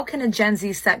How can a Gen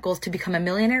Z set goals to become a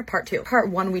millionaire? Part 2.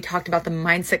 Part 1, we talked about the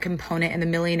mindset component and the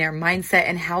millionaire mindset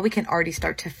and how we can already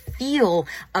start to feel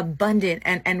abundant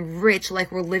and rich,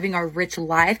 like we're living our rich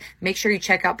life. Make sure you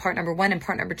check out part number 1 and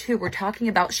part number 2. We're talking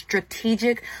about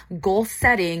strategic goal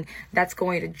setting that's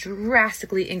going to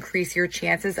drastically increase your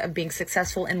chances of being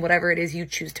successful in whatever it is you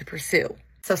choose to pursue.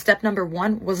 So step number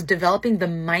 1 was developing the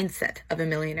mindset of a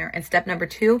millionaire. And step number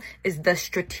 2 is the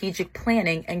strategic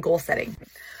planning and goal setting.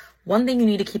 One thing you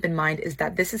need to keep in mind is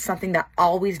that this is something that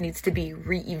always needs to be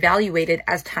reevaluated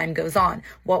as time goes on.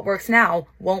 What works now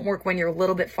won't work when you're a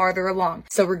little bit farther along.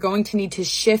 So we're going to need to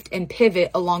shift and pivot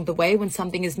along the way when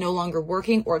something is no longer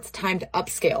working or it's time to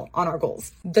upscale on our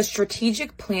goals. The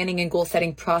strategic planning and goal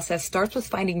setting process starts with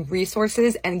finding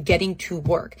resources and getting to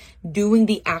work, doing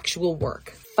the actual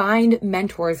work. Find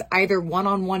mentors, either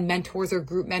one-on-one mentors or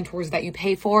group mentors that you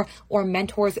pay for, or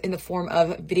mentors in the form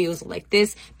of videos like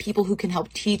this, people who can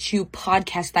help teach you,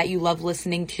 podcasts that you love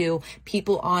listening to,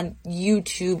 people on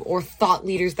YouTube or thought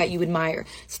leaders that you admire.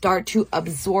 Start to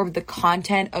absorb the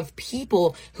content of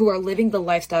people who are living the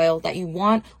lifestyle that you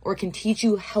want or can teach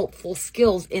you helpful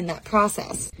skills in that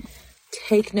process.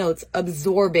 Take notes,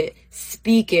 absorb it,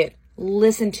 speak it,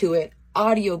 listen to it,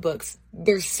 audiobooks.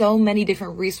 There's so many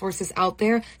different resources out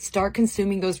there. Start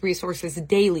consuming those resources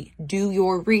daily. Do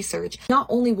your research. Not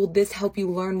only will this help you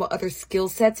learn what other skill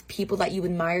sets people that you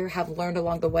admire have learned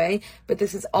along the way, but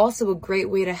this is also a great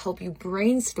way to help you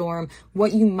brainstorm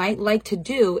what you might like to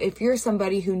do if you're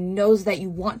somebody who knows that you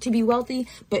want to be wealthy,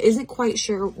 but isn't quite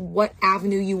sure what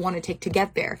avenue you want to take to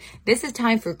get there. This is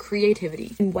time for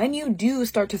creativity. And when you do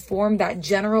start to form that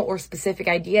general or specific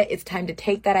idea, it's time to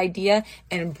take that idea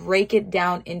and break it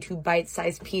down into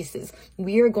bite-sized pieces.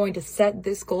 We are going to set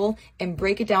this goal and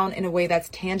break it down in a way that's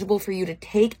tangible for you to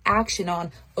take action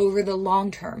on over the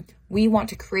long term. We want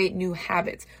to create new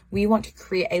habits. We want to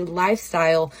create a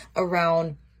lifestyle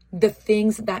around the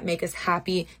things that make us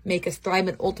happy, make us thrive,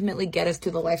 and ultimately get us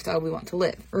to the lifestyle we want to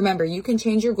live. Remember, you can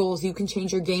change your goals, you can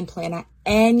change your game plan at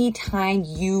any time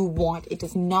you want. It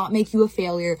does not make you a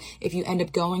failure if you end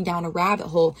up going down a rabbit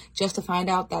hole just to find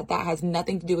out that that has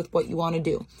nothing to do with what you want to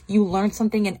do. You learn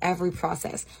something in every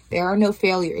process. There are no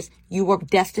failures. You are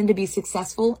destined to be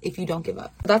successful if you don't give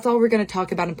up. That's all we're going to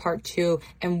talk about in part 2.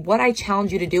 And what I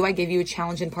challenge you to do, I gave you a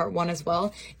challenge in part 1 as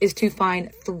well, is to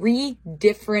find 3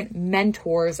 different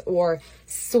mentors or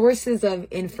sources of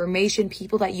information,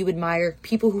 people that you admire,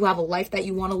 people who have a life that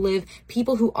you want to live,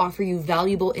 people who offer you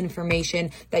valuable information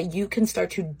that you can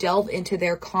start to delve into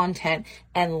their content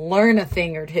and learn a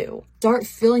thing or two. Start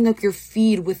filling up your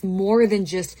feed with more than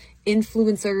just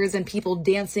influencers and people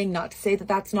dancing. Not to say that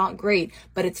that's not great,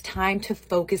 but it's time to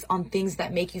focus on things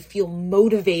that make you feel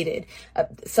motivated.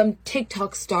 Some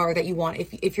TikTok star that you want.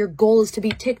 If your goal is to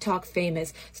be TikTok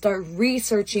famous, start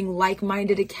researching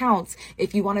like-minded accounts.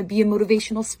 If you want to be a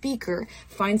motivational speaker,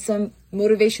 find some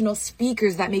motivational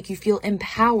speakers that make you feel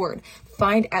empowered.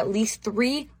 Find at least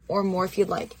 3 or more if you'd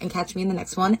like, and catch me in the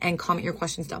next one and comment your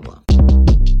questions down below.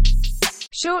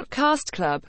 Shortcast Club.